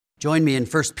Join me in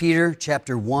 1 Peter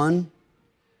chapter 1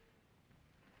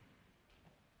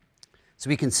 as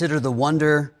we consider the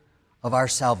wonder of our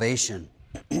salvation.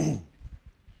 Thank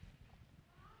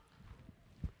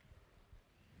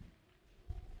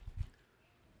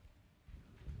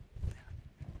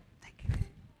you.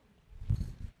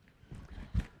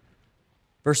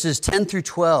 Verses 10 through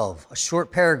 12, a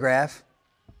short paragraph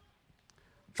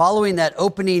following that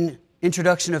opening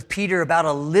introduction of Peter about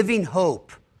a living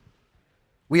hope.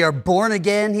 We are born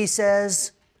again, he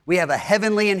says. We have a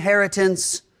heavenly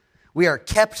inheritance. We are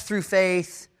kept through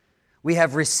faith. We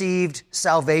have received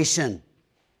salvation.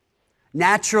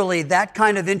 Naturally, that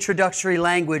kind of introductory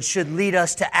language should lead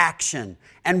us to action.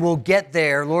 And we'll get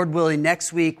there, Lord willing,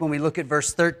 next week when we look at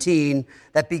verse 13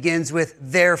 that begins with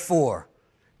therefore.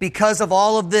 Because of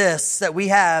all of this that we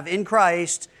have in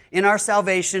Christ, in our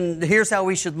salvation, here's how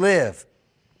we should live.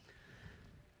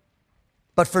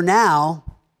 But for now,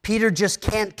 Peter just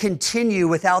can't continue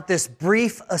without this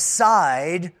brief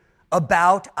aside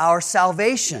about our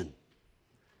salvation.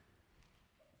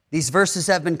 These verses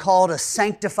have been called a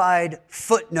sanctified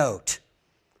footnote.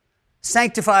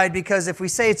 Sanctified because if we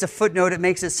say it's a footnote, it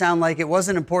makes it sound like it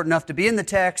wasn't important enough to be in the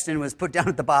text and was put down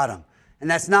at the bottom. And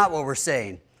that's not what we're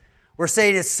saying. We're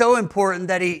saying it's so important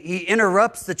that he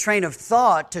interrupts the train of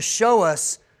thought to show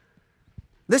us,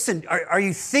 listen, are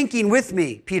you thinking with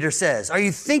me, Peter says. Are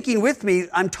you thinking with me?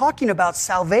 I'm talking about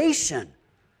salvation.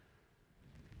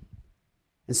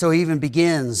 And so he even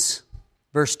begins,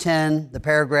 verse 10, the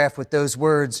paragraph with those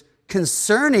words,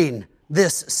 concerning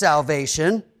this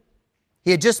salvation.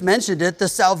 He had just mentioned it, the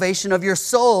salvation of your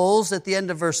souls at the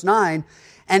end of verse 9.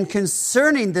 And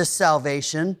concerning this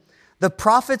salvation, the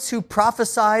prophets who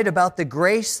prophesied about the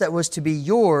grace that was to be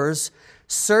yours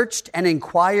searched and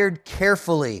inquired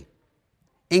carefully,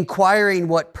 inquiring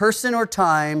what person or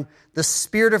time the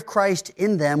Spirit of Christ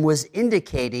in them was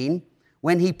indicating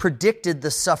when he predicted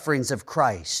the sufferings of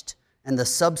Christ and the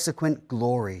subsequent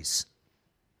glories.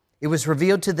 It was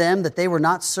revealed to them that they were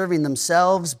not serving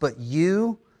themselves, but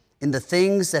you in the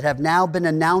things that have now been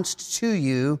announced to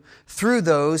you through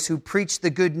those who preach the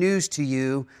good news to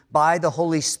you by the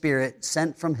Holy Spirit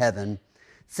sent from heaven,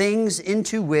 things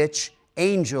into which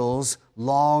angels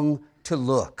long to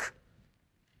look.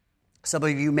 Some of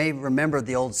you may remember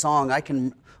the old song. I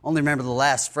can only remember the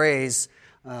last phrase.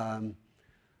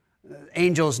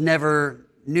 Angels never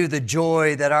knew the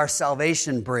joy that our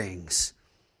salvation brings.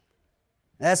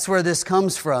 That's where this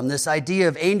comes from, this idea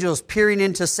of angels peering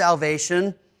into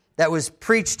salvation that was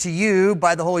preached to you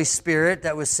by the Holy Spirit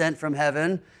that was sent from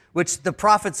heaven, which the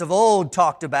prophets of old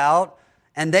talked about,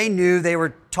 and they knew they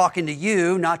were talking to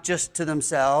you, not just to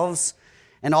themselves.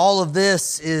 And all of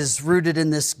this is rooted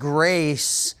in this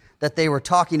grace that they were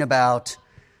talking about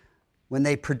when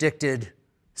they predicted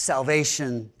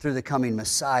salvation through the coming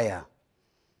Messiah.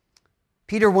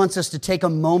 Peter wants us to take a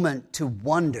moment to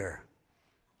wonder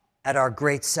at our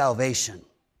great salvation.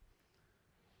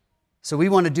 So we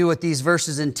want to do what these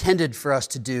verses intended for us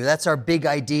to do. That's our big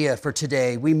idea for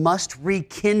today. We must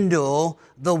rekindle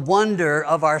the wonder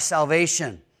of our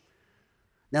salvation.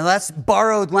 Now that's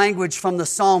borrowed language from the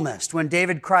psalmist when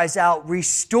David cries out,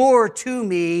 "Restore to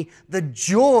me the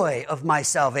joy of my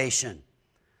salvation."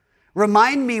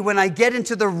 Remind me when I get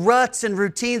into the ruts and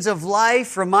routines of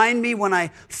life. Remind me when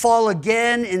I fall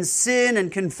again in sin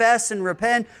and confess and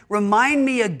repent. Remind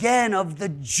me again of the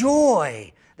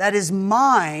joy that is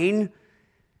mine,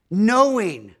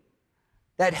 knowing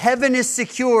that heaven is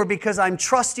secure because I'm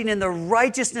trusting in the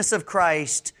righteousness of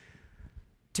Christ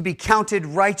to be counted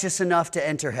righteous enough to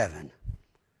enter heaven.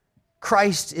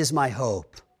 Christ is my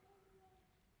hope.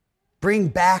 Bring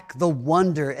back the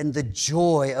wonder and the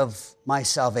joy of my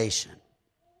salvation.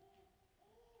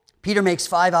 Peter makes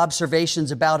 5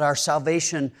 observations about our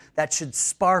salvation that should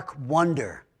spark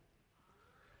wonder.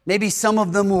 Maybe some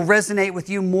of them will resonate with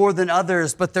you more than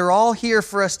others, but they're all here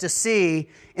for us to see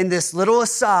in this little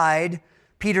aside.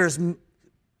 Peter's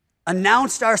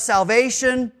announced our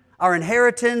salvation, our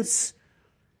inheritance,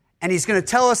 and he's going to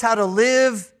tell us how to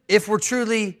live if we're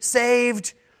truly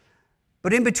saved.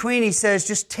 But in between, he says,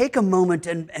 just take a moment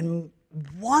and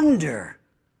wonder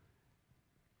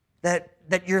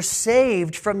that you're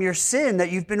saved from your sin,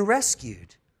 that you've been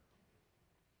rescued.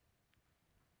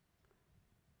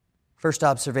 First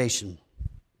observation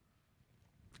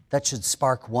that should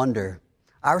spark wonder.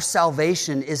 Our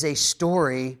salvation is a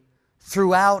story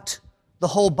throughout the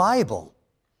whole Bible.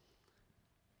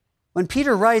 When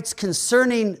Peter writes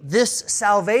concerning this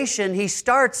salvation, he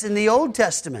starts in the Old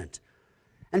Testament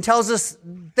and tells us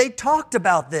they talked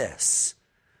about this.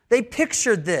 They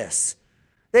pictured this.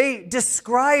 They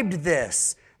described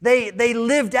this. They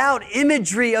lived out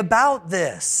imagery about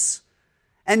this.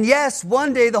 And yes,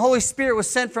 one day the Holy Spirit was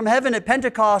sent from heaven at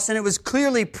Pentecost, and it was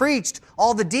clearly preached,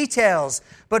 all the details.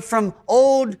 But from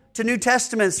Old to New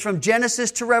Testaments, from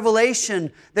Genesis to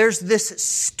Revelation, there's this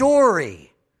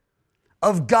story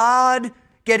of God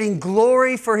getting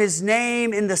glory for His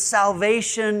name in the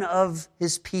salvation of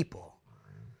His people.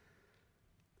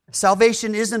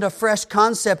 Salvation isn't a fresh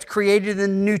concept created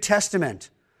in the New Testament.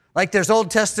 Like there's Old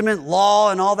Testament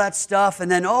law and all that stuff, and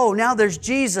then, now there's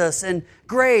Jesus and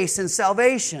grace and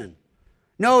salvation.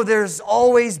 No, there's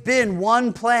always been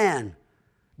one plan,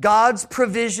 God's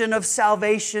provision of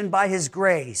salvation by His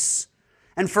grace.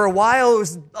 And for a while it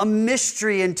was a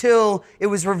mystery until it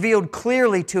was revealed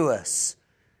clearly to us.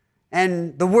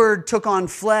 And the Word took on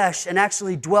flesh and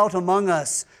actually dwelt among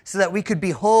us so that we could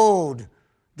behold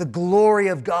the glory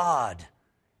of God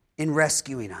in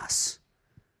rescuing us.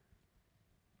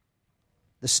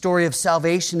 The story of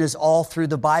salvation is all through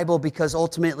the Bible because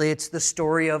ultimately it's the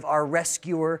story of our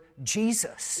rescuer,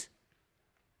 Jesus.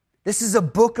 This is a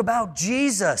book about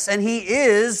Jesus, and He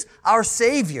is our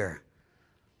Savior.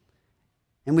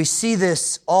 And we see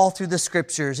this all through the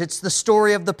Scriptures. It's the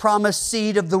story of the promised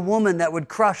seed of the woman that would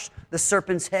crush the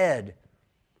serpent's head.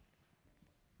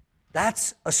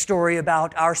 That's a story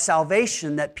about our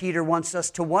salvation that Peter wants us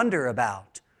to wonder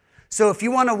about. So if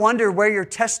you want to wonder where your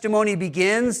testimony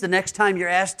begins the next time you're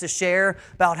asked to share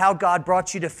about how God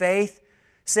brought you to faith,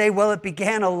 say, well, it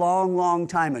began a long, long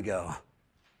time ago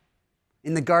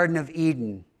in the Garden of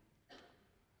Eden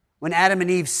when Adam and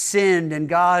Eve sinned and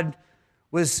God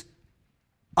was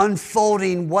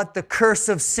unfolding what the curse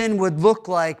of sin would look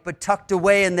like, but tucked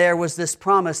away in there was this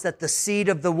promise that the seed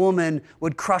of the woman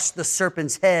would crush the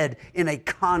serpent's head in a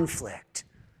conflict.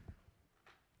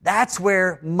 That's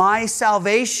where my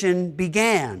salvation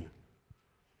began.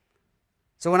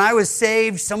 So when I was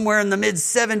saved somewhere in the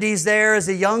mid-70s there as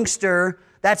a youngster,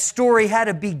 that story had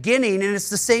a beginning, and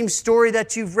it's the same story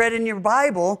that you've read in your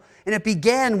Bible, and it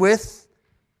began with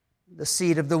the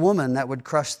seed of the woman that would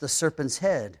crush the serpent's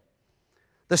head.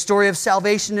 The story of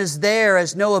salvation is there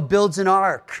as Noah builds an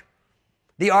ark,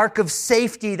 the ark of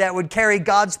safety that would carry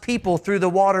God's people through the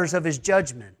waters of His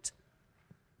judgment.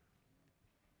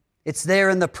 It's there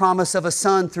in the promise of a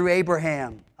son through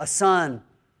Abraham, a son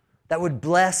that would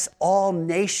bless all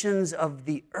nations of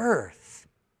the earth.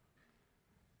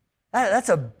 That's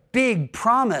a big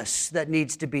promise that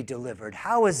needs to be delivered.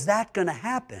 How is that going to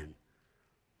happen?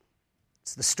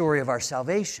 It's the story of our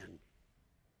salvation.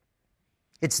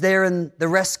 It's there in the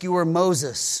rescuer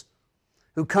Moses,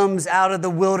 who comes out of the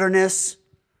wilderness,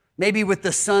 maybe with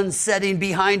the sun setting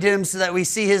behind him so that we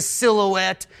see his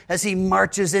silhouette as he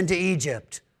marches into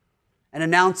Egypt and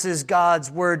announces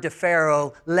God's word to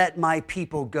Pharaoh, "Let my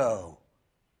people go."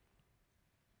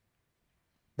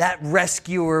 That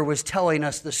rescuer was telling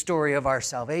us the story of our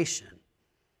salvation.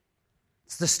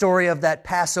 It's the story of that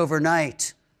Passover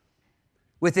night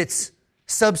with its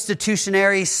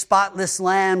substitutionary spotless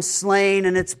lamb slain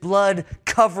and its blood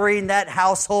covering that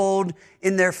household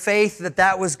in their faith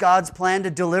that was God's plan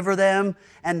to deliver them.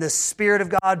 And the Spirit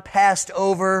of God passed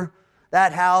over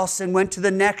that house and went to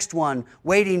the next one,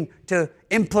 waiting to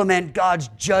implement God's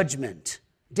judgment,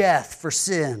 death for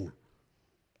sin.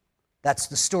 That's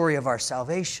the story of our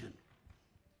salvation.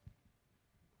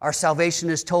 Our salvation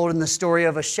is told in the story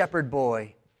of a shepherd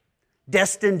boy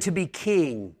destined to be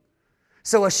king.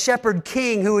 So a shepherd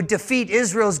king who would defeat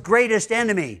Israel's greatest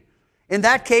enemy. In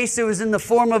that case, it was in the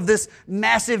form of this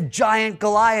massive giant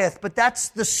Goliath. But that's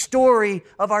the story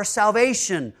of our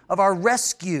salvation, of our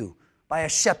rescue by a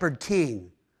shepherd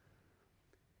king.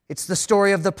 It's the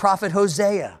story of the prophet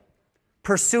Hosea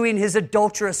pursuing his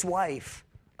adulterous wife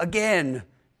again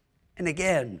and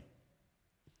again,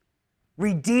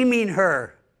 redeeming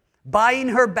her, buying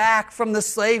her back from the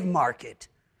slave market,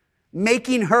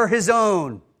 making her his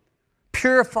own,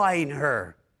 purifying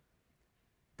her.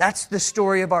 That's the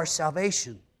story of our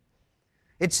salvation.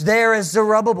 It's there as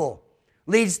Zerubbabel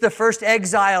leads the first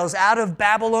exiles out of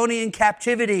Babylonian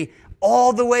captivity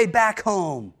all the way back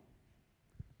home.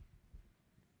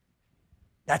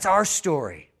 That's our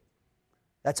story.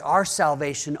 That's our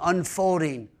salvation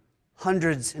unfolding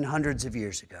hundreds and hundreds of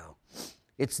years ago.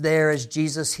 It's there as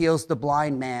Jesus heals the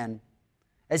blind man,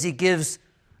 as he gives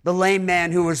the lame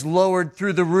man who was lowered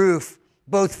through the roof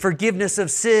both forgiveness of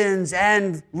sins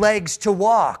and legs to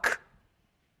walk.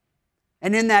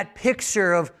 And in that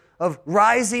picture of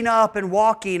rising up and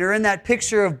walking, or in that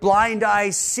picture of blind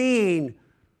eyes seeing,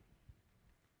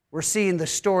 we're seeing the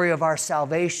story of our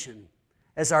salvation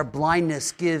as our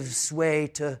blindness gives way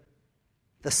to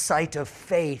the sight of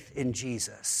faith in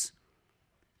Jesus.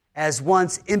 as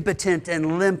once impotent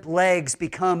and limp legs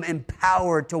become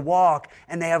empowered to walk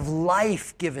and they have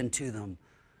life given to them.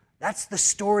 That's the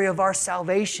story of our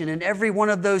salvation. And every one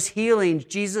of those healings,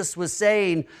 Jesus was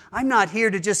saying, I'm not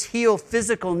here to just heal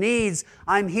physical needs.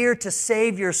 I'm here to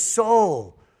save your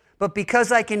soul. But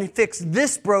because I can fix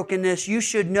this brokenness, you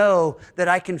should know that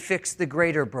I can fix the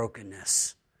greater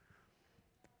brokenness.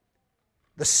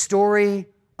 The story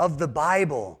of the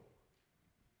Bible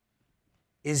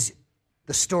is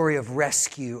the story of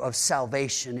rescue, of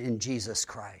salvation in Jesus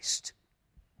Christ.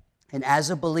 And as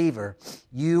a believer,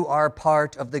 you are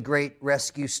part of the great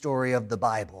rescue story of the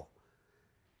Bible.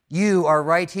 You are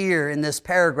right here in this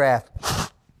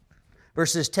paragraph,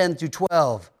 verses 10 through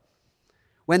 12.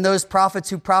 When those prophets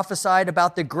who prophesied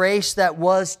about the grace that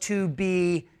was to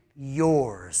be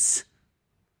yours,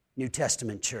 New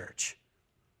Testament church.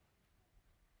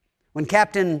 When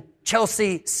Captain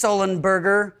Chelsea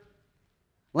Sullenberger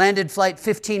landed Flight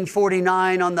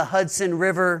 1549 on the Hudson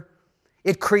River,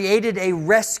 it created a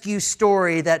rescue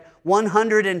story that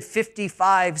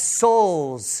 155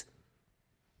 souls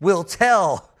will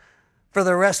tell for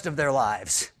the rest of their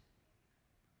lives.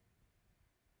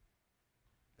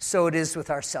 So it is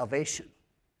with our salvation.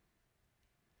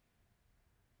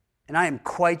 And I am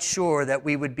quite sure that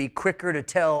we would be quicker to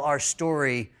tell our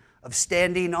story of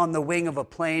standing on the wing of a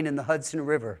plane in the Hudson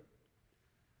River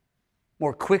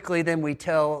more quickly than we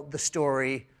tell the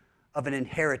story of an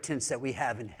inheritance that we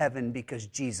have in heaven because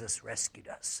Jesus rescued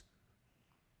us.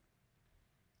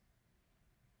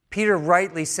 Peter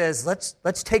rightly says,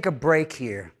 let's take a break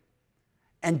here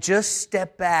and just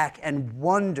step back and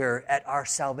wonder at our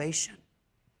salvation.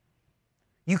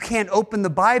 You can't open the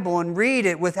Bible and read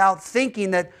it without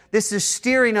thinking that this is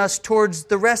steering us towards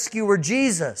the rescuer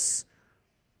Jesus,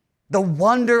 the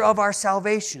wonder of our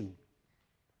salvation.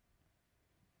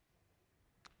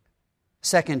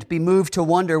 Second, be moved to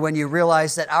wonder when you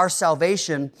realize that our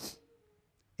salvation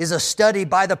is a study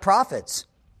by the prophets.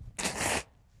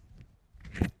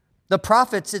 The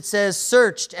prophets, it says,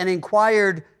 searched and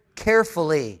inquired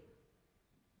carefully,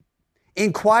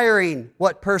 inquiring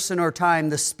what person or time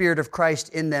the Spirit of Christ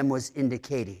in them was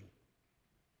indicating.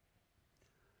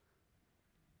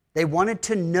 They wanted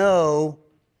to know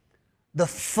the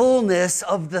fullness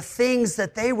of the things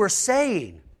that they were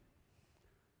saying.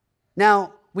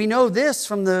 Now, we know this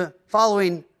from the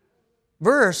following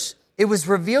verse. It was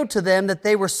revealed to them that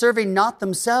they were serving not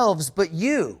themselves, but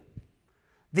you.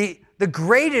 The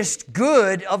greatest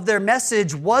good of their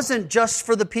message wasn't just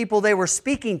for the people they were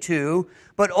speaking to,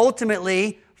 but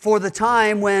ultimately for the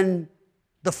time when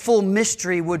the full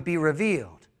mystery would be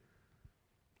revealed.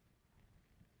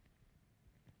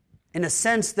 In a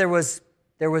sense, there was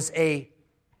a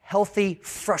healthy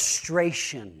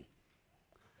frustration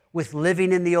with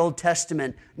living in the Old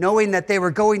Testament, knowing that they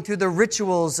were going through the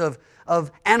rituals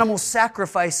of animal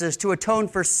sacrifices to atone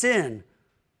for sin.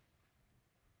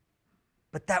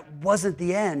 But that wasn't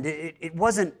the end. It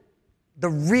wasn't the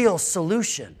real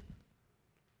solution.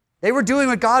 They were doing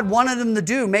what God wanted them to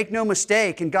do, make no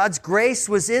mistake, and God's grace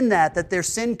was in that their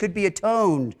sin could be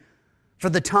atoned for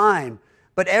the time.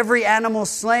 But every animal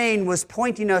slain was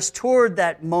pointing us toward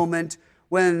that moment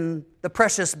when the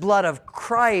precious blood of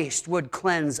Christ would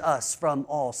cleanse us from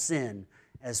all sin,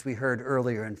 as we heard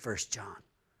earlier in 1 John.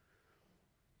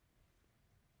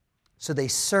 So they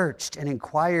searched and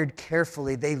inquired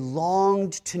carefully. They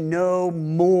longed to know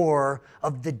more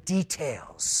of the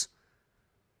details.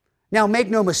 Now, make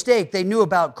no mistake, they knew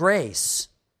about grace.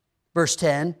 Verse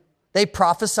 10, they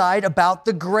prophesied about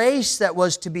the grace that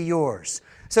was to be yours.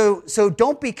 So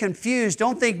don't be confused.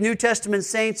 Don't think New Testament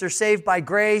saints are saved by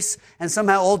grace and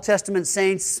somehow Old Testament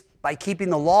saints by keeping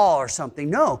the law or something.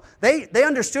 No, they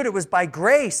understood it was by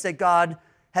grace that God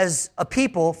has a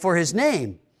people for His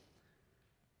name.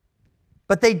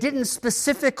 But they didn't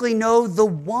specifically know the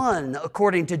one,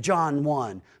 according to John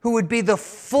 1, who would be the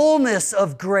fullness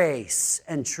of grace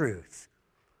and truth.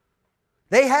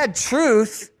 They had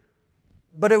truth,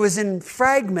 but it was in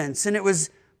fragments, and it was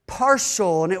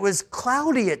partial, and it was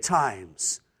cloudy at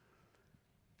times.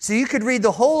 So you could read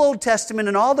the whole Old Testament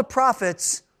and all the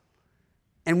prophets,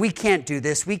 and we can't do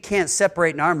this. We can't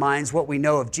separate in our minds what we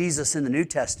know of Jesus in the New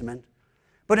Testament.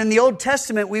 But in the Old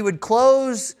Testament, we would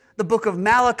close the book of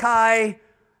Malachi,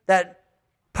 that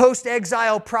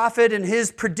post-exile prophet and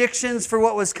his predictions for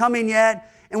what was coming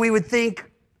yet, and we would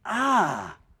think,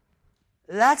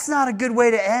 that's not a good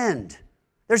way to end.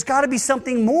 There's got to be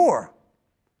something more.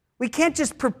 We can't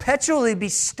just perpetually be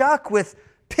stuck with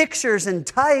pictures and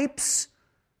types.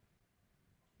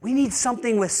 We need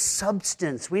something with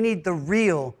substance. We need the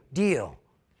real deal.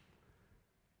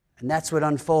 And that's what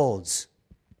unfolds.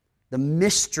 The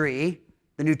mystery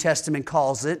the New Testament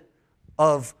calls it,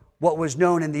 of what was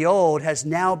known in the Old has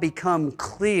now become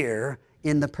clear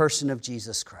in the person of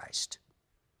Jesus Christ.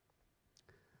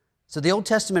 So the Old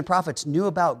Testament prophets knew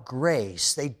about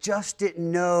grace. They just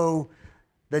didn't know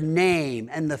the name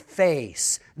and the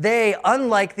face. They,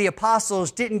 unlike the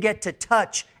apostles, didn't get to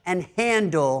touch and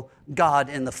handle God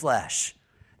in the flesh.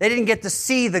 They didn't get to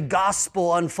see the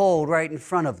gospel unfold right in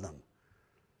front of them.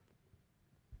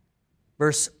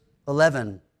 Verse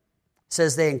 11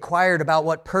 says they inquired about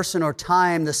what person or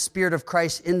time the Spirit of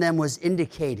Christ in them was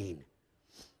indicating.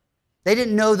 They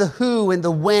didn't know the who and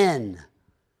the when.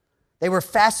 They were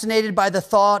fascinated by the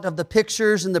thought of the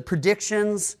pictures and the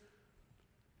predictions.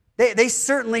 They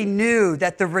certainly knew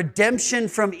that the redemption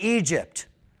from Egypt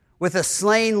with a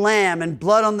slain lamb and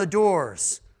blood on the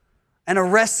doors and a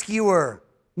rescuer,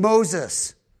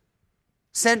 Moses,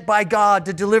 sent by God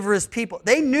to deliver his people.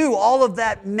 They knew all of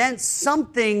that meant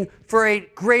something for a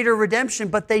greater redemption,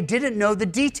 but they didn't know the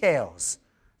details.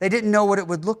 They didn't know what it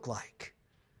would look like.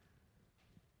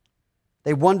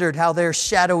 They wondered how their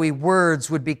shadowy words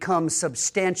would become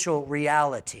substantial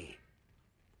reality.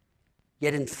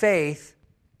 Yet in faith,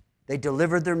 they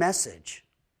delivered their message.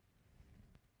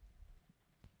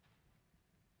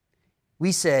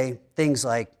 We say things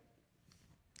like,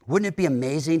 wouldn't it be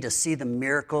amazing to see the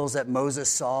miracles that Moses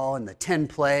saw in the 10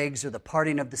 plagues or the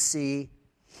parting of the sea?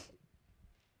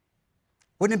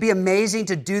 Wouldn't it be amazing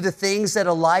to do the things that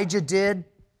Elijah did?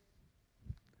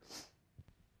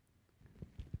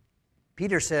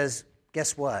 Peter says,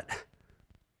 guess what?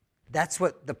 That's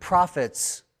what the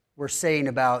prophets were saying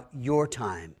about your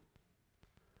time,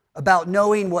 about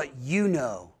knowing what you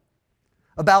know,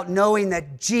 about knowing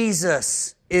that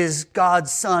Jesus is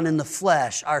God's Son in the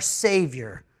flesh, our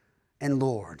Savior and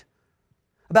Lord,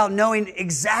 about knowing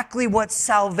exactly what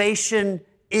salvation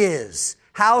is,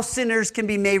 how sinners can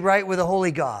be made right with a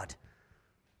holy God.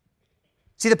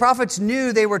 See, the prophets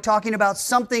knew they were talking about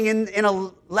something in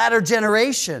a latter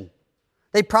generation.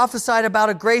 They prophesied about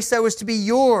a grace that was to be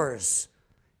yours,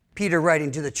 Peter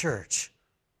writing to the church.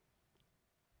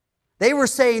 They were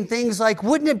saying things like,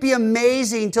 wouldn't it be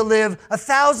amazing to live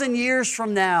 1,000 years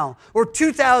from now or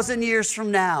 2,000 years from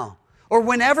now or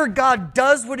whenever God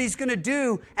does what he's going to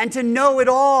do and to know it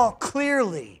all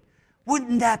clearly?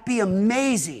 Wouldn't that be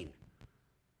amazing?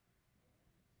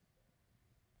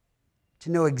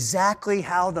 To know exactly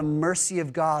how the mercy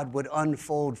of God would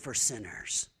unfold for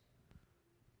sinners.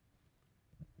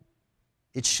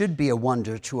 It should be a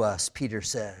wonder to us, Peter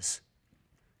says,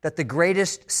 that the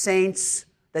greatest saints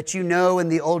that you know in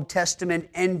the Old Testament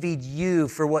envied you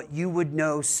for what you would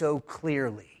know so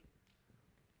clearly.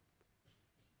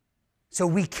 So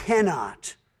we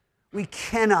cannot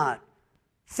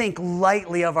think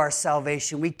lightly of our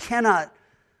salvation. We cannot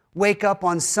wake up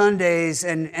on Sundays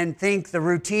and think the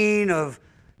routine of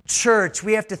church.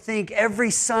 We have to think every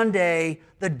Sunday,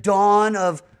 the dawn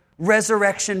of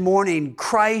resurrection morning,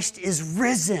 Christ is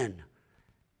risen.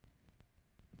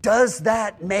 Does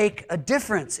that make a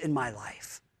difference in my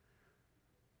life?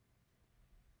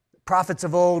 The prophets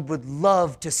of old would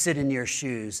love to sit in your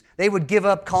shoes. They would give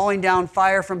up calling down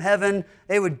fire from heaven.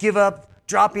 They would give up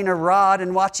dropping a rod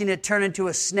and watching it turn into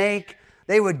a snake.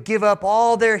 They would give up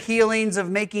all their healings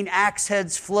of making axe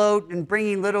heads float and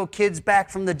bringing little kids back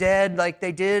from the dead like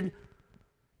they did.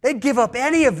 They'd give up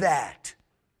any of that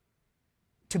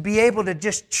to be able to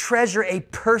just treasure a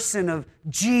person of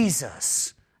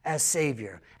Jesus as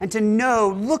Savior. And to know,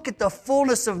 look at the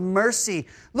fullness of mercy.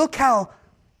 Look how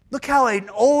an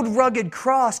old rugged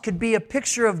cross could be a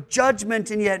picture of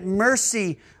judgment and yet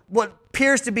mercy. What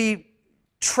appears to be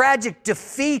tragic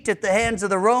defeat at the hands of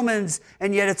the Romans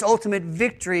and yet its ultimate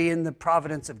victory in the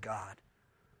providence of God.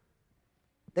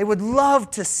 They would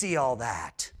love to see all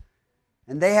that.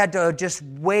 And they had to just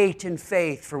wait in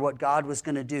faith for what God was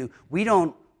going to do. We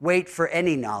don't wait for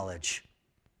any knowledge.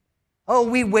 Oh,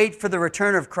 we wait for the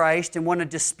return of Christ and want to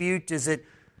dispute, is it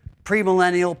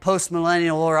premillennial,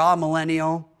 postmillennial, or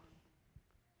amillennial?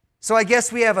 So I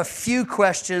guess we have a few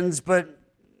questions, but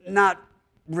not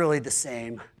really the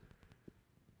same.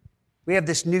 We have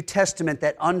this New Testament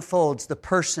that unfolds the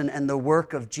person and the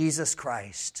work of Jesus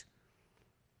Christ.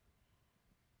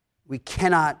 We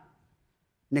cannot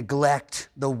neglect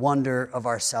the wonder of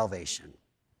our salvation.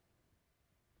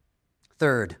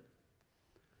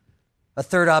 A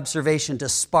third observation to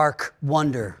spark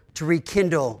wonder, to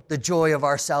rekindle the joy of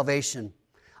our salvation.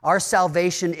 Our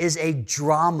salvation is a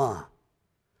drama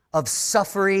of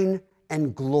suffering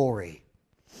and glory.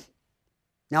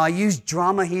 Now, I use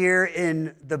drama here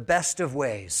in the best of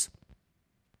ways,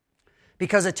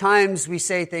 because at times we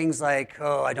say things like,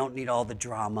 oh, I don't need all the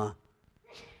drama,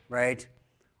 right?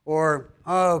 Or,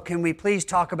 oh, can we please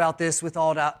talk about this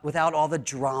without all the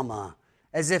drama?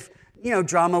 As if,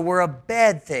 drama were a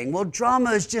bad thing. Well,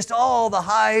 drama is just all the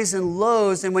highs and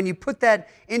lows. And when you put that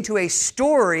into a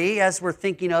story, as we're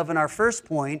thinking of in our first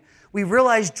point, we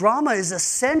realize drama is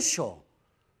essential.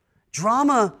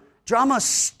 Drama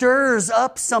stirs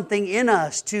up something in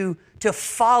us to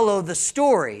follow the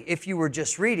story, if you were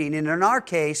just reading. And in our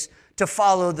case, to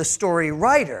follow the story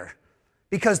writer,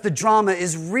 because the drama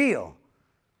is real.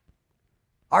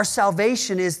 Our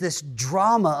salvation is this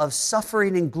drama of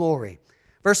suffering and glory.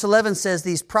 Verse 11 says,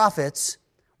 these prophets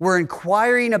were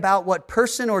inquiring about what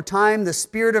person or time the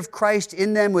Spirit of Christ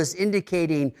in them was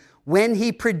indicating when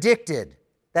he predicted,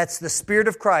 that's the Spirit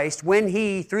of Christ, when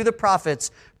he, through the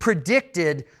prophets,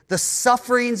 predicted the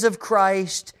sufferings of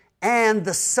Christ and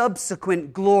the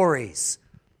subsequent glories.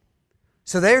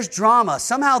 So there's drama.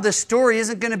 Somehow this story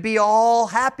isn't going to be all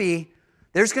happy.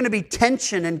 There's going to be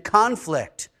tension and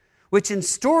conflict, which in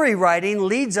story writing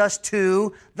leads us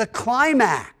to the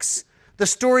climax. The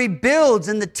story builds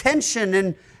and the tension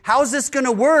and how's this going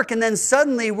to work? And then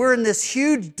suddenly we're in this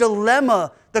huge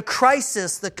dilemma, the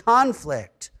crisis, the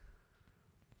conflict.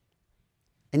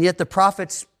 And yet the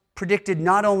prophets predicted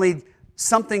not only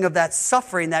something of that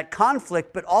suffering, that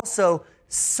conflict, but also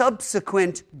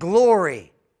subsequent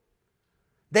glory.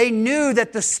 They knew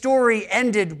that the story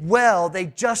ended well. They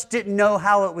just didn't know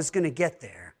how it was going to get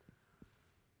there.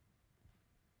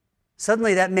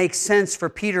 Suddenly that makes sense for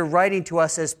Peter writing to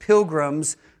us as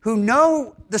pilgrims who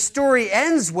know the story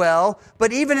ends well,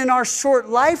 but even in our short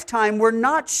lifetime, we're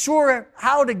not sure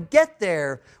how to get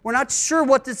there. We're not sure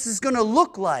what this is going to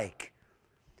look like.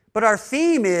 But our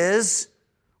theme is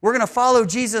we're going to follow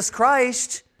Jesus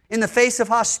Christ in the face of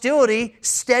hostility,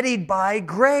 steadied by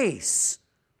grace.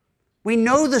 We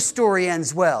know the story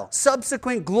ends well.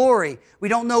 Subsequent glory. We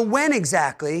don't know when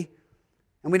exactly,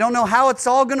 and we don't know how it's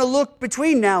all going to look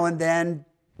between now and then,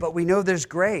 but we know there's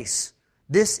grace.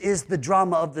 This is the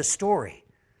drama of the story.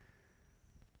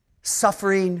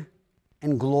 Suffering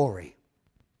and glory.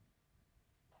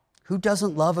 Who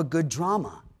doesn't love a good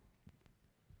drama?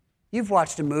 You've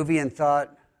watched a movie and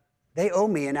thought, they owe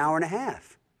me an hour and a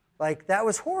half. Like, that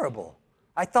was horrible.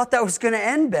 I thought that was going to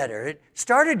end better. It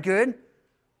started good.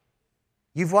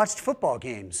 You've watched football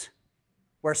games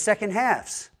where second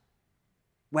halves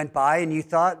went by and you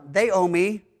thought, they owe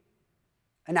me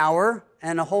an hour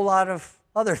and a whole lot of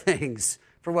other things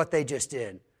for what they just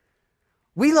did.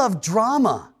 We love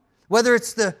drama, whether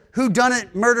it's the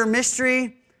whodunit murder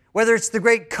mystery, whether it's the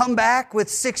great comeback with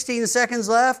 16 seconds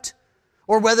left,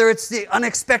 or whether it's the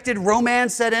unexpected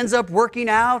romance that ends up working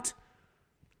out.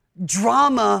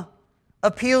 Drama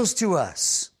appeals to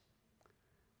us.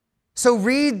 So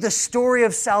read the story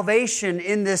of salvation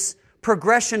in this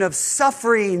progression of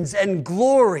sufferings and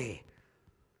glory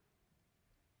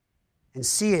and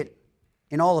see it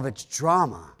in all of its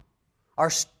drama. Our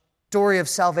story of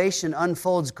salvation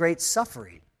unfolds great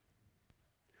suffering.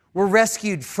 We're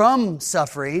rescued from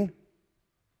suffering,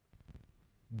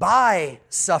 by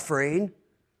suffering,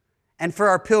 and for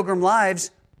our pilgrim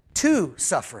lives, to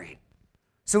suffering.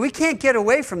 So we can't get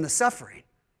away from the suffering.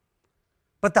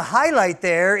 But the highlight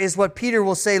there is what Peter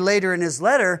will say later in his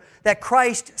letter, that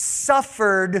Christ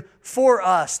suffered for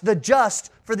us, the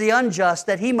just for the unjust,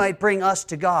 that he might bring us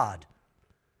to God.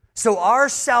 So our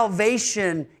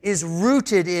salvation is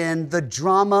rooted in the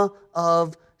drama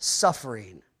of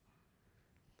suffering.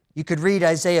 You could read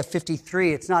Isaiah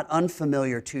 53. It's not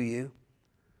unfamiliar to you,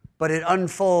 but it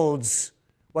unfolds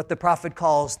what the prophet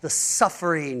calls the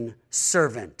suffering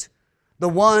servant, the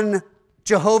one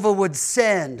Jehovah would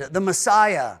send, the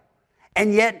Messiah.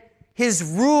 And yet his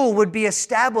rule would be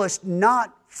established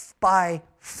not by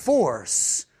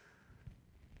force,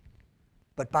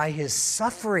 but by his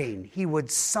suffering. He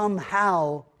would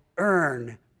somehow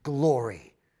earn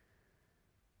glory.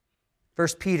 1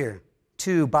 Peter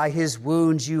 2, by his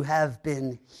wounds you have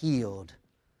been healed,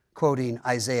 quoting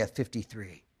Isaiah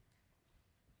 53.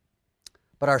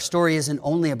 But our story isn't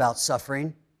only about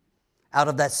suffering. Out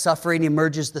of that suffering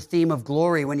emerges the theme of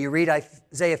glory. When you read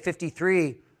Isaiah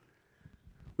 53,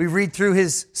 we read through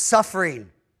his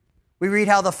suffering. We read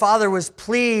how the Father was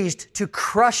pleased to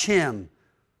crush him,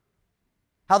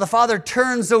 how the Father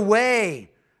turns away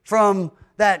from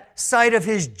that sight of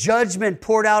his judgment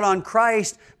poured out on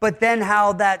Christ, but then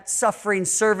how that suffering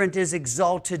servant is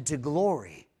exalted to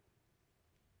glory.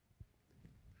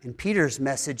 And Peter's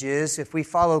message is, if we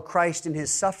follow Christ in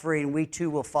his suffering, we too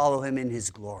will follow him in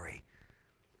his glory.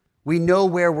 We know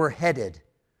where we're headed,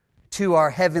 to our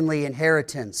heavenly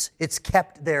inheritance. It's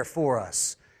kept there for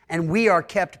us. And we are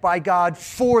kept by God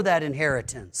for that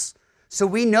inheritance. So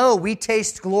we know we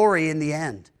taste glory in the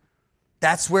end.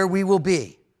 That's where we will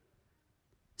be.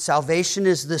 Salvation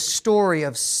is the story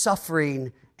of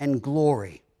suffering and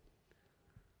glory.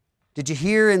 Did you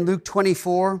hear in Luke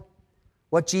 24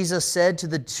 what Jesus said to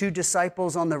the two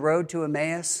disciples on the road to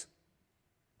Emmaus,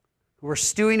 who were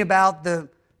stewing about the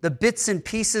bits and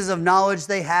pieces of knowledge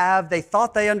they have? They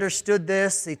thought they understood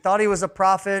this. They thought he was a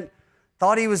prophet,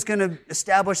 thought he was going to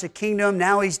establish a kingdom.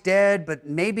 Now he's dead, but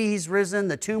maybe he's risen.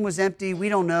 The tomb was empty. We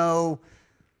don't know.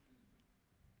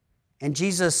 And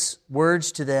Jesus'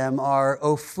 words to them are,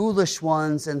 "O foolish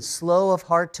ones and slow of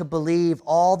heart to believe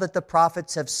all that the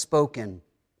prophets have spoken."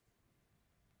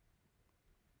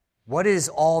 What is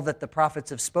all that the prophets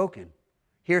have spoken?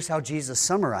 Here's how Jesus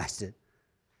summarized it.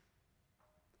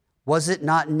 Was it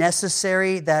not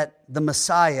necessary that the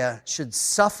Messiah should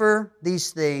suffer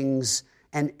these things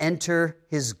and enter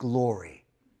his glory?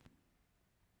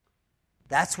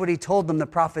 That's what he told them the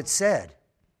prophets said.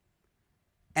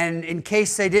 And in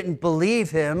case they didn't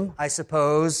believe him, I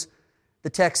suppose, the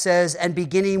text says, and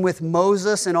beginning with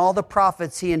Moses and all the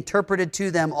prophets, he interpreted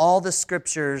to them all the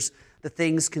scriptures, the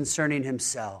things concerning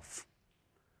himself.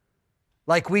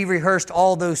 Like we rehearsed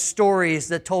all those stories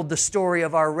that told the story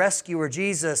of our rescuer,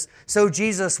 Jesus, so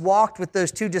Jesus walked with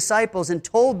those two disciples and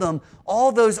told them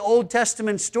all those Old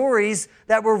Testament stories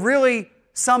that were really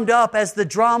summed up as the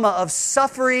drama of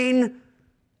suffering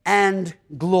and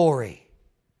glory.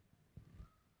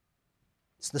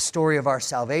 It's the story of our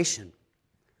salvation.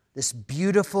 This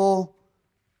beautiful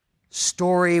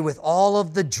story with all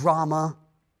of the drama,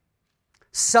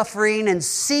 suffering and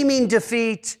seeming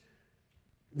defeat,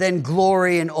 then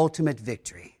glory and ultimate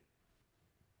victory.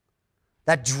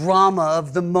 That drama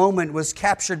of the moment was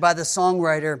captured by the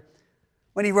songwriter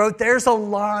when he wrote, "There's a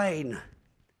line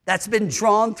that's been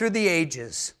drawn through the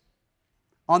ages.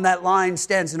 On that line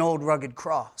stands an old rugged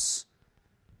cross.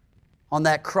 On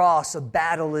that cross, a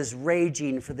battle is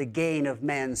raging for the gain of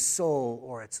man's soul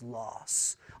or its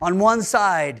loss. On one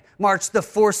side march the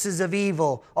forces of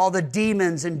evil, all the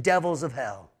demons and devils of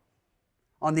hell.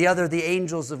 On the other, the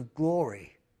angels of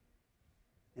glory.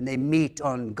 And they meet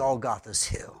on Golgotha's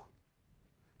hill.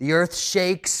 The earth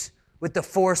shakes with the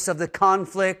force of the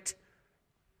conflict,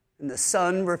 and the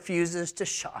sun refuses to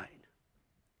shine.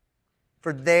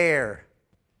 For there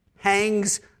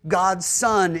hangs God's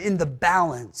Son in the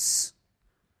balance.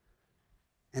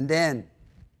 And then,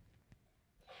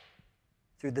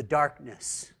 through the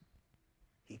darkness,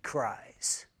 he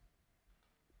cries,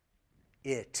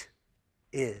 'It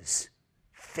is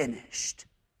finished.'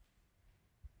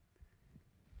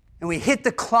 And we hit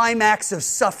the climax of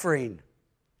suffering,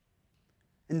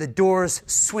 and the doors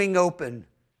swing open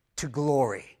to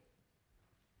glory.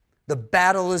 The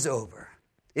battle is over.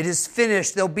 It is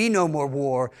finished. There'll be no more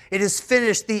war. It is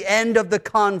finished. The end of the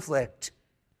conflict.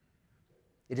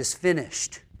 It is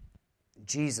finished.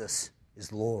 Jesus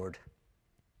is Lord.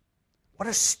 What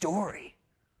a story.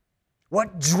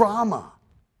 What drama.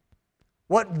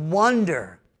 What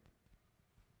wonder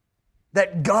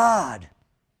that God,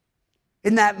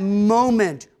 in that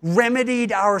moment,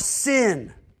 remedied our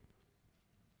sin.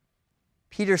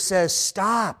 Peter says,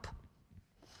 stop.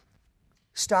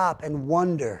 Stop and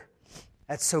wonder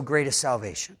at so great a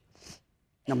salvation.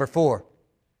 Number 4.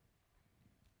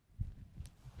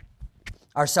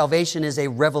 Our salvation is a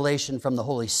revelation from the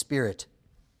Holy Spirit.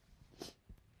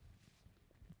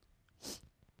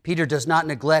 Peter does not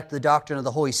neglect the doctrine of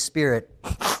the Holy Spirit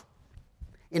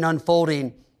in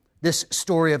unfolding this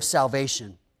story of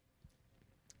salvation.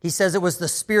 He says it was the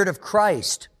Spirit of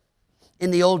Christ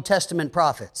in the Old Testament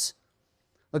prophets.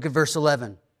 Look at verse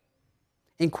 11.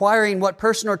 Inquiring what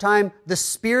person or time the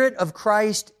Spirit of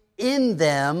Christ in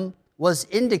them was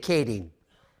indicating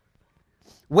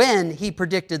when he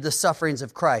predicted the sufferings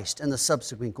of Christ and the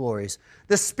subsequent glories.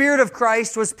 The Spirit of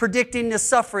Christ was predicting the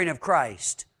suffering of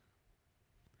Christ.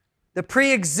 The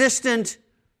pre-existent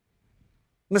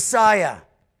Messiah,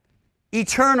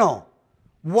 eternal,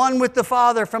 one with the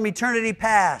Father from eternity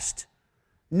past,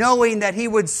 knowing that he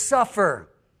would suffer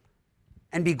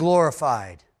and be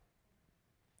glorified,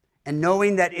 and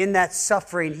knowing that in that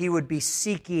suffering he would be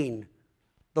seeking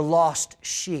the lost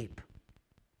sheep.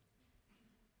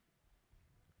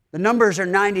 The numbers are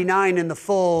 99 in the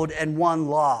fold and 1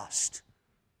 lost.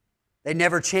 They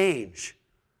never change.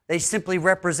 They simply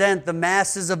represent the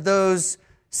masses of those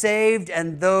saved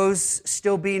and those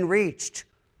still being reached.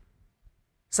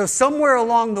 So somewhere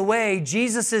along the way,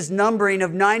 Jesus' numbering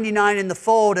of 99 in the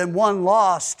fold and 1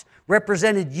 lost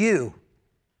represented you.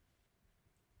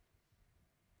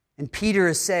 And Peter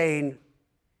is saying,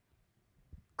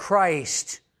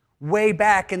 Christ, way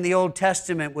back in the Old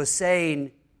Testament, was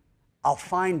saying, I'll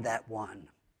find that one.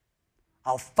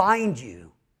 I'll find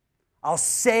you. I'll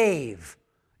save.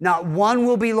 Not one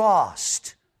will be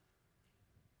lost.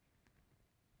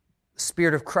 The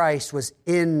Spirit of Christ was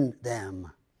in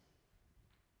them.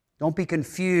 Don't be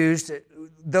confused.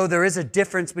 Though there is a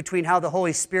difference between how the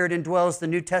Holy Spirit indwells the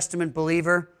New Testament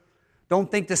believer, don't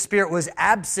think the Spirit was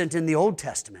absent in the Old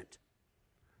Testament.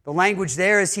 The language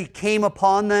there is He came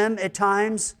upon them at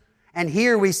times, and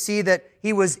here we see that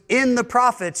He was in the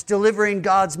prophets delivering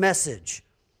God's message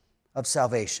of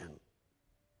salvation.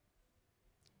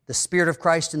 The Spirit of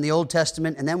Christ in the Old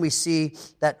Testament, and then we see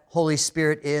that Holy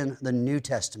Spirit in the New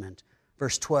Testament.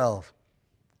 Verse 12.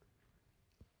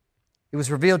 It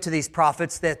was revealed to these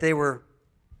prophets that they were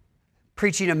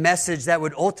preaching a message that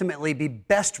would ultimately be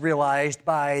best realized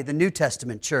by the New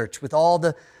Testament church with all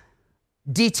the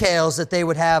details that they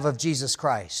would have of Jesus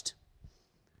Christ.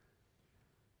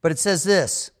 But it says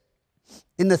this,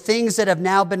 in the things that have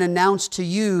now been announced to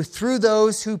you through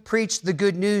those who preach the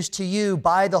good news to you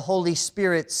by the Holy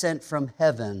Spirit sent from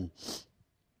heaven.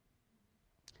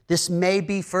 This may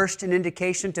be first an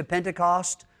indication to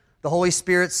Pentecost. The Holy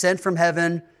Spirit sent from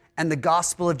heaven, and the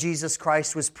gospel of Jesus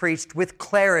Christ was preached with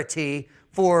clarity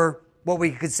for what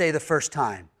we could say the first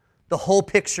time. The whole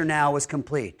picture now was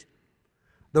complete.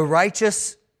 The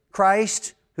righteous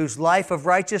Christ, whose life of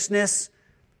righteousness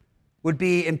would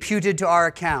be imputed to our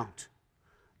account.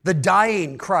 The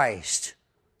dying Christ,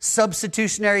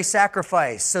 substitutionary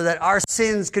sacrifice so that our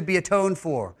sins could be atoned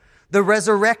for. The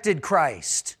resurrected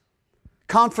Christ,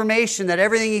 confirmation that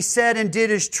everything He said and did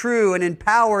is true, and in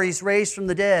power He's raised from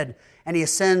the dead, and He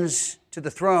ascends to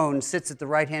the throne, sits at the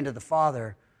right hand of the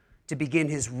Father to begin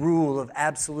His rule of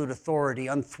absolute authority,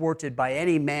 unthwarted by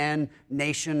any man,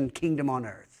 nation, kingdom on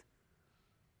earth.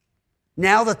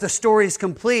 Now that the story is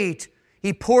complete,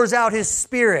 He pours out His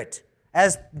Spirit,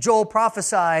 as Joel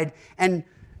prophesied, and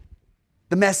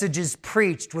the message is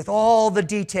preached with all the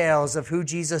details of who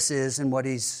Jesus is and what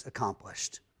He's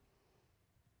accomplished.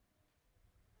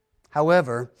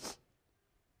 However,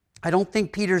 I don't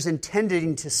think Peter's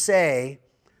intending to say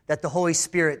that the Holy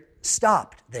Spirit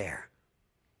stopped there.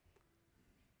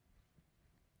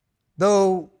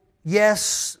 Though,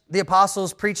 yes, the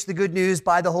apostles preached the good news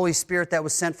by the Holy Spirit that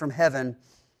was sent from heaven,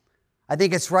 I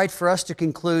think it's right for us to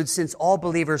conclude, since all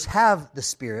believers have the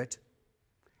Spirit,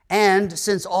 and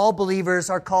since all believers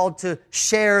are called to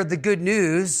share the good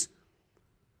news,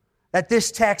 that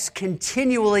this text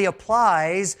continually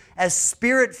applies as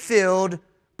Spirit-filled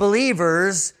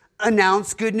believers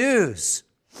announce good news.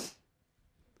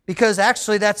 Because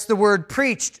actually that's the word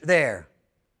preached there.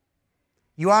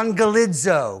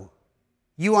 Euangelizo,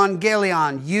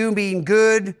 euangelion, you being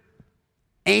good,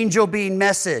 angel being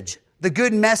message. The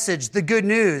good message, the good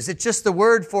news. It's just the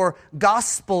word for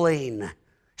gospeling,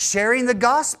 sharing the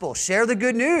gospel, share the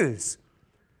good news.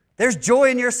 There's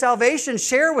joy in your salvation,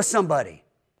 share with somebody.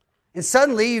 And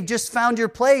suddenly you've just found your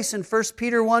place in 1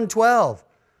 Peter 1:12.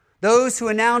 Those who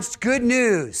announced good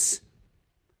news,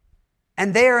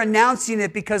 and they are announcing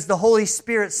it because the Holy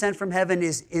Spirit sent from heaven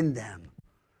is in them.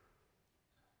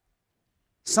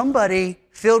 Somebody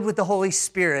filled with the Holy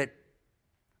Spirit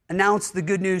announced the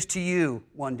good news to you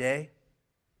one day.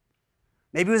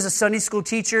 Maybe it was a Sunday school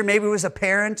teacher, maybe it was a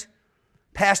parent,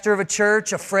 pastor of a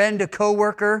church, a friend, a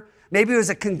coworker. Maybe it was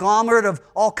a conglomerate of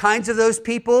all kinds of those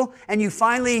people, and you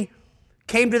finally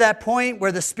came to that point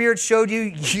where the Spirit showed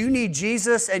you need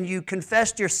Jesus, and you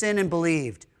confessed your sin and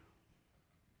believed.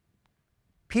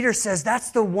 Peter says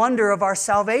that's the wonder of our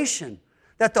salvation,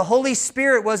 that the Holy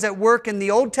Spirit was at work in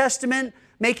the Old Testament,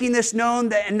 making this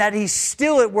known, and that He's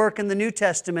still at work in the New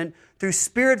Testament through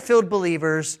Spirit-filled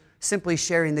believers simply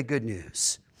sharing the good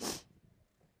news.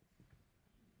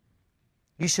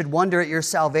 You should wonder at your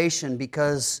salvation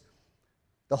because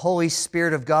the Holy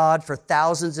Spirit of God for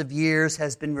thousands of years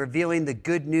has been revealing the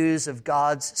good news of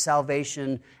God's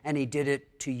salvation, and He did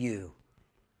it to you.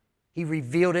 He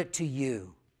revealed it to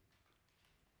you.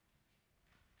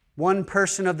 One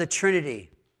person of the Trinity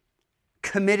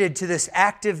committed to this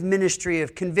active ministry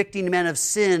of convicting men of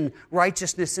sin,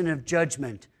 righteousness, and of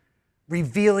judgment,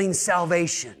 revealing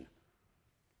salvation.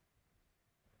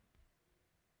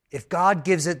 If God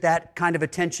gives it that kind of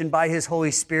attention by His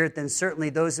Holy Spirit, then certainly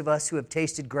those of us who have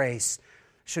tasted grace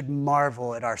should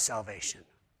marvel at our salvation.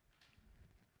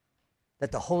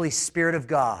 That the Holy Spirit of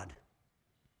God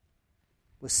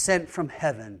was sent from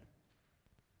heaven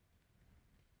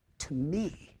to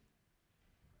me,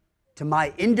 to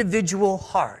my individual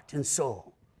heart and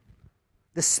soul.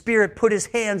 The Spirit put His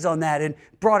hands on that and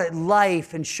brought it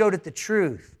life and showed it the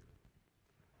truth.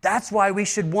 That's why we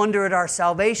should wonder at our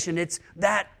salvation. It's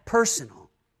that personal.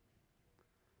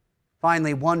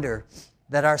 Finally, wonder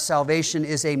that our salvation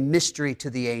is a mystery to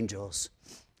the angels.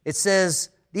 It says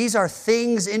these are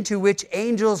things into which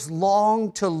angels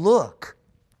long to look.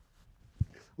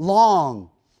 Long.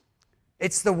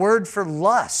 It's the word for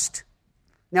lust.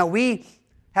 Now, we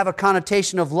have a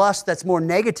connotation of lust that's more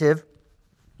negative.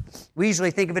 We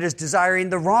usually think of it as desiring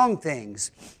the wrong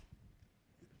things.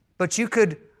 But you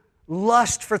could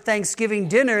lust for Thanksgiving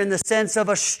dinner in the sense of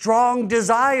a strong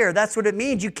desire. That's what it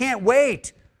means. You can't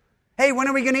wait. Hey, when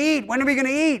are we going to eat? When are we going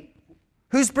to eat?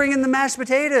 Who's bringing the mashed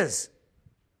potatoes?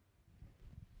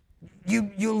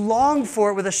 You long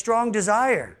for it with a strong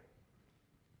desire.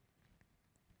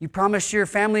 You promise your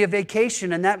family a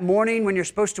vacation, and that morning when you're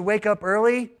supposed to wake up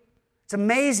early, it's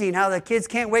amazing how the kids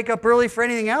can't wake up early for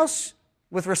anything else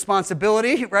with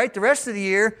responsibility, right? The rest of the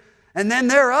year. And then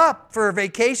they're up for a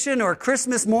vacation or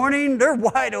Christmas morning. They're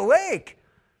wide awake.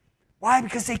 Why?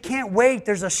 Because they can't wait.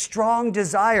 There's a strong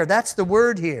desire. That's the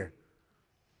word here.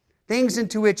 Things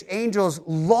into which angels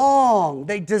long.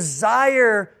 They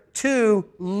desire to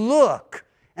look.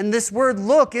 And this word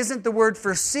look isn't the word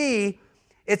for see.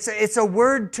 It's a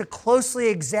word to closely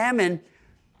examine,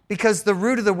 because the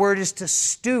root of the word is to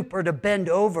stoop or to bend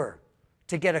over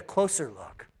to get a closer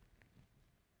look.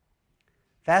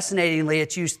 Fascinatingly,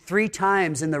 it's used 3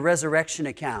 times in the resurrection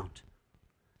account.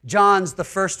 John's the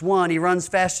first one. He runs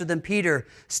faster than Peter,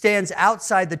 stands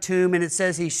outside the tomb, and it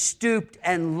says he stooped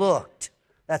and looked.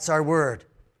 That's our word.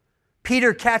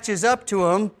 Peter catches up to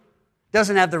him,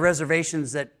 doesn't have the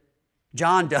reservations that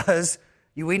John does.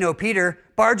 We know Peter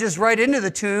barges right into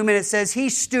the tomb, and it says he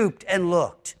stooped and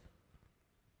looked.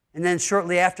 And then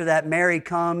shortly after that, Mary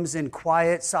comes in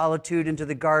quiet solitude into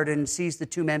the garden, sees the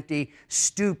tomb empty,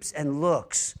 stoops and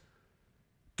looks.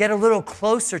 Get a little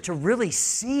closer to really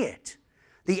see it.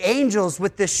 The angels,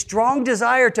 with this strong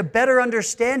desire to better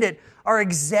understand it, are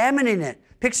examining it.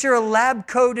 Picture a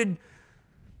lab-coated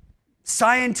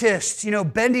scientist,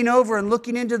 bending over and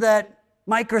looking into that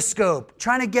microscope,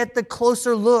 trying to get the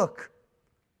closer look,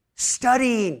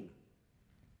 studying.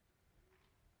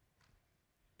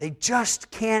 They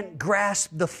just can't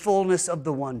grasp the fullness of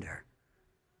the wonder.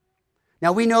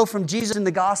 Now, we know from Jesus in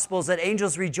the Gospels that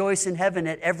angels rejoice in heaven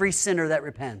at every sinner that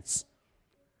repents.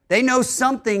 They know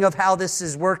something of how this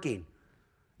is working.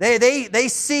 They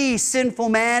see sinful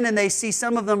man, and they see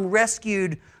some of them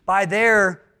rescued by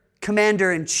their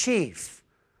commander-in-chief.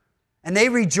 And they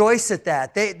rejoice at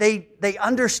that. They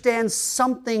understand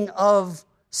something of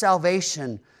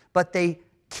salvation, but they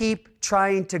keep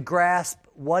trying to grasp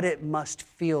what it must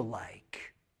feel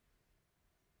like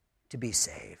to be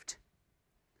saved.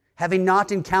 Having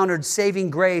not encountered saving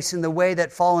grace in the way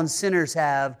that fallen sinners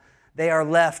have, they are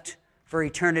left for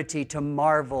eternity to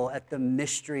marvel at the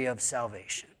mystery of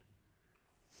salvation.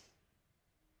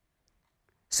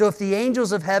 So if the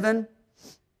angels of heaven,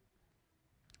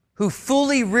 who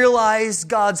fully realize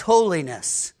God's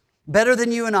holiness better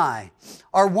than you and I,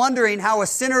 are wondering how a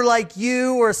sinner like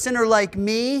you or a sinner like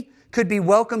me could be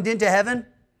welcomed into heaven,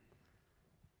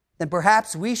 then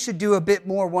perhaps we should do a bit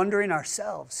more wondering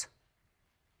ourselves.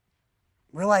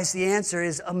 Realize the answer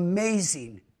is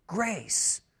amazing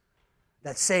grace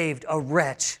that saved a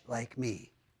wretch like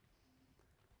me.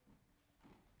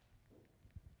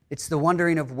 It's the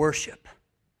wondering of worship,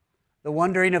 the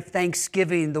wondering of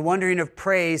thanksgiving, the wondering of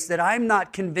praise that I'm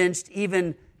not convinced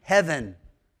even heaven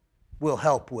will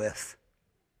help with.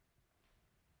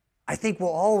 I think we'll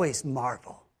always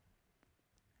marvel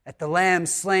at the Lamb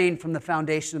slain from the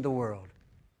foundation of the world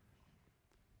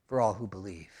for all who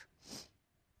believe.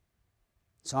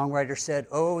 Songwriter said,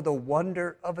 "Oh, the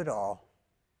wonder of it all.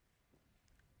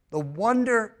 The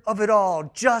wonder of it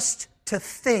all, just to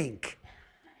think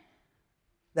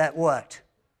that what?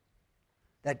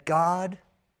 That God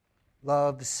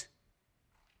loves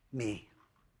me."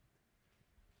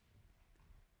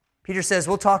 Peter says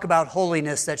we'll talk about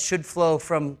holiness that should flow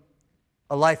from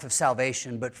a life of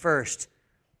salvation, but first,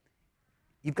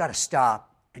 you've got to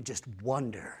stop and just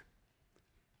wonder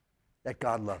that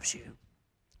God loves you.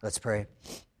 Let's pray.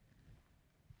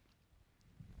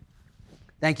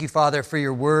 Thank you, Father, for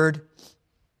your word.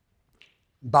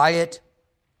 By it,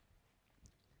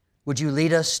 would you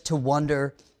lead us to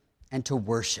wonder and to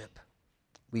worship?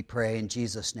 We pray in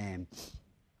Jesus' name.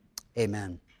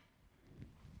 Amen.